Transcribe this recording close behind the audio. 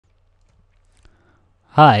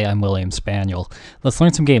Hi, I'm William Spaniel. Let's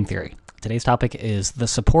learn some game theory. Today's topic is the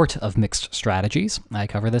support of mixed strategies. I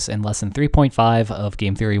cover this in lesson 3.5 of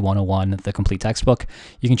Game Theory 101, the complete textbook.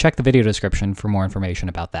 You can check the video description for more information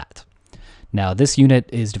about that. Now, this unit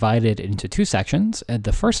is divided into two sections. In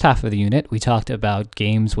the first half of the unit, we talked about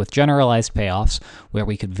games with generalized payoffs, where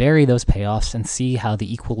we could vary those payoffs and see how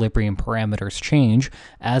the equilibrium parameters change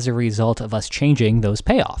as a result of us changing those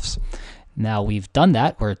payoffs. Now, we've done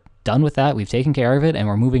that. We're done with that. We've taken care of it, and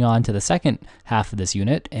we're moving on to the second half of this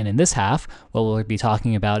unit. And in this half, what we'll be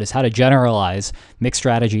talking about is how to generalize mixed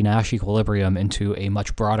strategy Nash equilibrium into a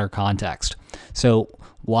much broader context. So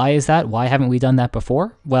why is that? Why haven't we done that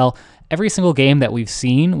before? Well, every single game that we've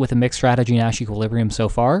seen with a mixed strategy Nash equilibrium so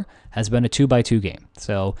far has been a 2x2 game.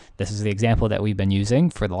 So this is the example that we've been using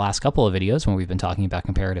for the last couple of videos when we've been talking about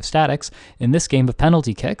comparative statics. In this game of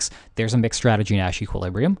penalty kicks, there's a mixed strategy Nash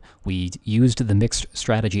equilibrium. We used the mixed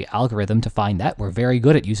strategy algorithm to find that. We're very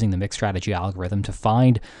good at using the mixed strategy algorithm to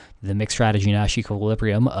find the mixed strategy Nash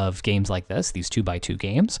equilibrium of games like this, these 2x2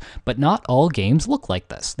 games, but not all games look like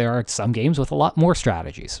this. There are some games with a lot more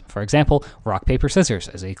strategies. For example, rock, paper, scissors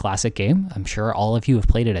is a classic game. I'm sure all of you have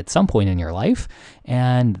played it at some point in your life,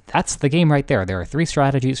 and that's the game right there. There are 3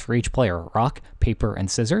 strategies for each player: rock, paper, and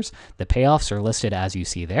scissors. The payoffs are listed as you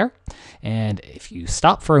see there. And if you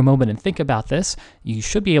stop for a moment and think about this, you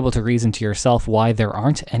should be able to reason to yourself why there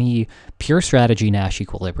aren't any pure strategy Nash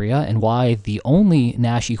equilibria, and why the only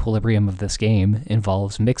Nash equilibrium of this game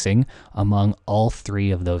involves mixing among all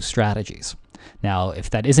 3 of those strategies. Now, if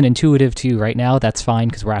that isn't intuitive to you right now, that's fine,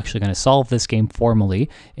 because we're actually going to solve this game formally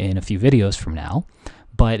in a few videos from now.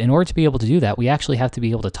 But in order to be able to do that, we actually have to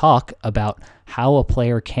be able to talk about how a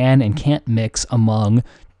player can and can't mix among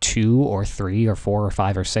 2 or 3 or 4 or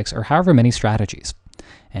 5 or 6 or however many strategies.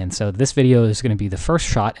 And so this video is going to be the first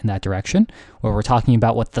shot in that direction, where we're talking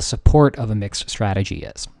about what the support of a mixed strategy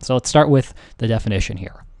is. So let's start with the definition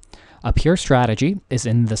here. A pure strategy is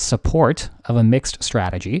in the support of a mixed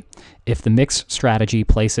strategy if the mixed strategy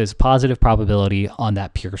places positive probability on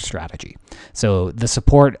that pure strategy. So the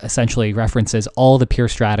support essentially references all the pure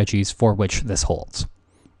strategies for which this holds.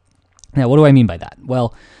 Now, what do I mean by that?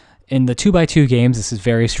 Well, in the 2x2 games, this is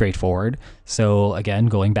very straightforward. So again,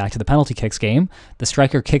 going back to the penalty kicks game, the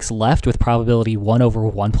striker kicks left with probability 1 over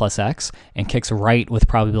 1 plus x and kicks right with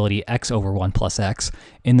probability x over 1 plus x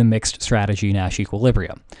in the mixed strategy Nash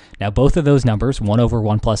equilibrium. Now, both of those numbers, 1 over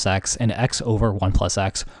 1 plus x and x over 1 plus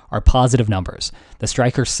x, are positive numbers. The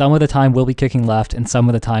striker some of the time will be kicking left and some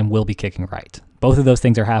of the time will be kicking right. Both of those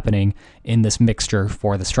things are happening in this mixture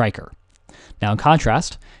for the striker. Now, in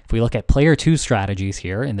contrast, if we look at player 2 strategies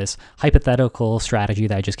here in this hypothetical strategy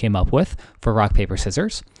that I just came up with for rock, paper,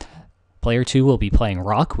 scissors, player 2 will be playing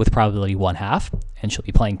rock with probability 1/2, and she'll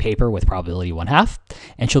be playing paper with probability 1/2,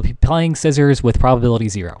 and she'll be playing scissors with probability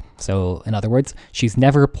 0. So in other words, she's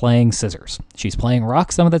never playing scissors. She's playing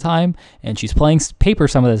rock some of the time, and she's playing paper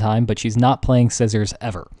some of the time, but she's not playing scissors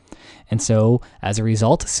ever. And so as a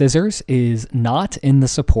result, scissors is not in the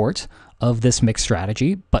support of this mixed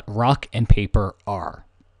strategy, but rock and paper are.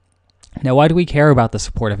 Now, why do we care about the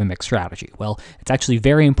support of a mixed strategy? Well, it's actually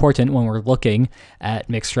very important when we're looking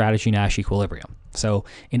at mixed strategy Nash equilibrium. So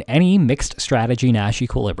in any mixed strategy Nash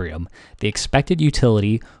equilibrium, the expected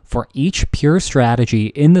utility for each pure strategy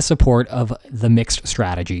in the support of the mixed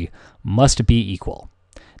strategy must be equal.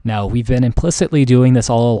 Now, we've been implicitly doing this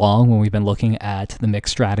all along when we've been looking at the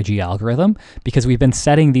mixed strategy algorithm, because we've been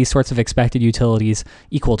setting these sorts of expected utilities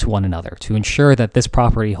equal to one another to ensure that this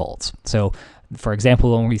property holds. So, for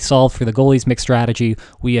example, when we solved for the goalie's mixed strategy,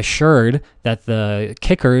 we assured that the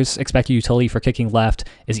kicker's expected utility for kicking left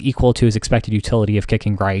is equal to his expected utility of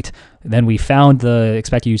kicking right. Then we found the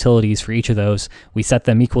expected utilities for each of those. We set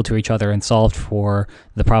them equal to each other and solved for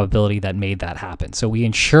the probability that made that happen. So we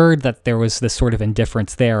ensured that there was this sort of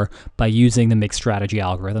indifference there by using the mixed strategy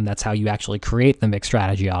algorithm. That's how you actually create the mixed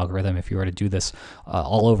strategy algorithm if you were to do this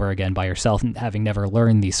all over again by yourself, having never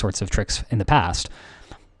learned these sorts of tricks in the past.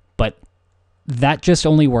 But that just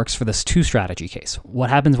only works for this 2 strategy case.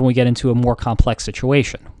 What happens when we get into a more complex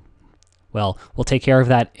situation? Well, we'll take care of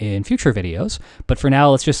that in future videos, but for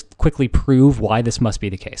now, let's just quickly prove why this must be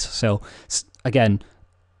the case. So again,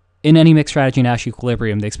 in any mixed strategy Nash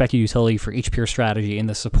equilibrium, the expected utility for each pure strategy in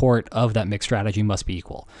the support of that mixed strategy must be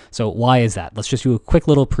equal. So why is that? Let's just do a quick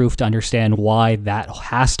little proof to understand why that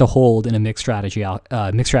has to hold in a mixed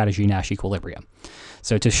strategy Nash equilibrium.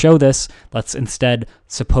 So to show this, let's instead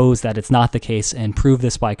suppose that it's not the case and prove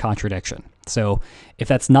this by contradiction. So if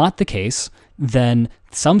that's not the case, then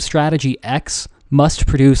some strategy X must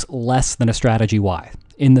produce less than a strategy Y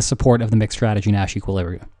in the support of the mixed strategy Nash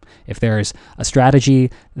equilibrium. If there's a strategy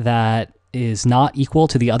that is not equal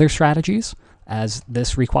to the other strategies as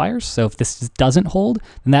this requires. So if this doesn't hold,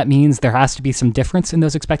 then that means there has to be some difference in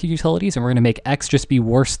those expected utilities, and we're going to make X just be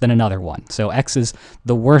worse than another one. So X is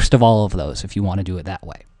the worst of all of those if you want to do it that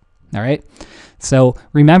way. All right. So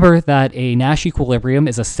remember that a Nash equilibrium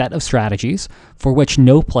is a set of strategies for which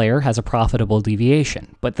no player has a profitable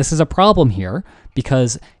deviation. But this is a problem here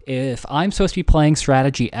because if I'm supposed to be playing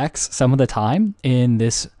strategy X some of the time in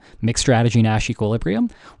this mixed strategy Nash equilibrium,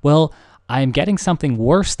 well, I'm getting something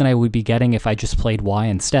worse than I would be getting if I just played Y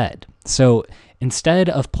instead. So instead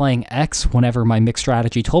of playing X whenever my mixed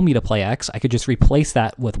strategy told me to play X, I could just replace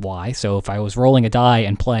that with Y. So if I was rolling a die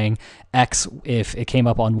and playing X if it came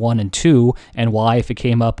up on 1 and 2, and Y if it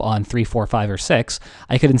came up on 3, 4, 5, or 6,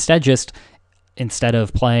 I could instead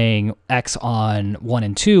of playing X on 1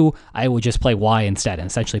 and 2, I would just play Y instead and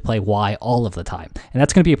essentially play Y all of the time. And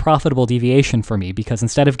that's going to be a profitable deviation for me because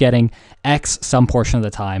instead of getting X some portion of the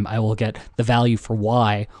time, I will get the value for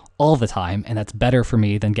Y all the time, and that's better for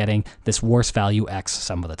me than getting this worse value X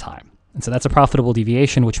some of the time. And so that's a profitable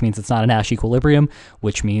deviation, which means it's not a Nash equilibrium,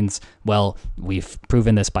 which means, well, we've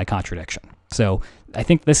proven this by contradiction. So I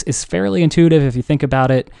think this is fairly intuitive if you think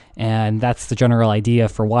about it, and that's the general idea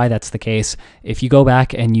for why that's the case. If you go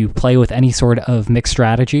back and you play with any sort of mixed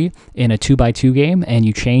strategy in a 2x2 game and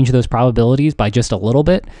you change those probabilities by just a little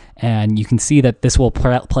bit, and you can see that this will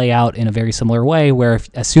play out in a very similar way where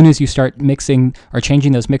as soon as you start mixing or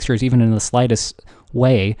changing those mixtures even in the slightest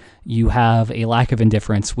way, you have a lack of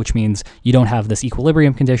indifference, which means you don't have this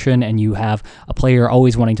equilibrium condition and you have a player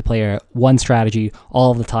always wanting to play one strategy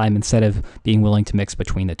all the time instead of being willing to mix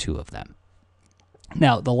between the two of them.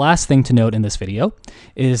 Now, the last thing to note in this video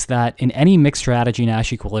is that in any mixed strategy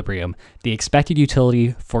Nash equilibrium, the expected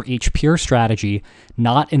utility for each pure strategy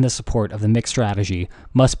not in the support of the mixed strategy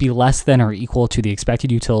must be less than or equal to the expected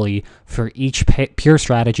utility for each pure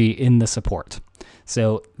strategy in the support.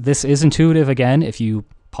 So this is intuitive again if you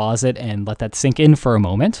pause it and let that sink in for a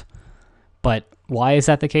moment. But why is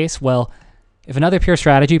that the case? Well, if another pure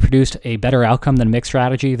strategy produced a better outcome than mixed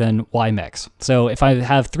strategy, then why mix? So if I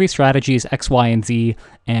have 3 strategies, X, Y, and Z,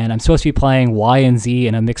 and I'm supposed to be playing Y and Z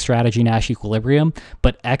in a mixed strategy Nash equilibrium,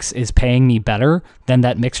 but X is paying me better than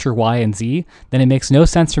that mixture Y and Z, then it makes no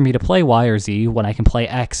sense for me to play Y or Z when I can play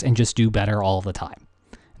X and just do better all the time.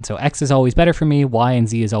 So X is always better for me, Y and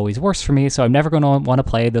Z is always worse for me, so I'm never going to want to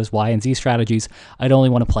play those Y and Z strategies. I'd only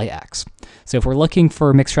want to play X. So if we're looking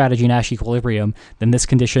for mixed strategy Nash equilibrium, then this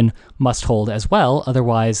condition must hold as well,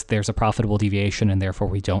 otherwise there's a profitable deviation and therefore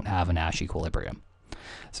we don't have a Nash equilibrium.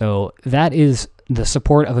 So that is the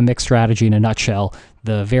support of a mixed strategy in a nutshell,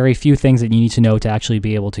 the very few things that you need to know to actually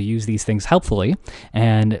be able to use these things helpfully.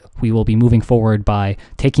 And we will be moving forward by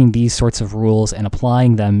taking these sorts of rules and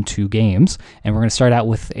applying them to games. And we're going to start out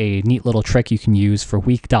with a neat little trick you can use for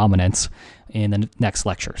weak dominance in the next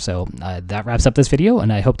lecture. So that wraps up this video,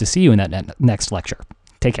 and I hope to see you in that next lecture.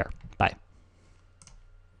 Take care. Bye.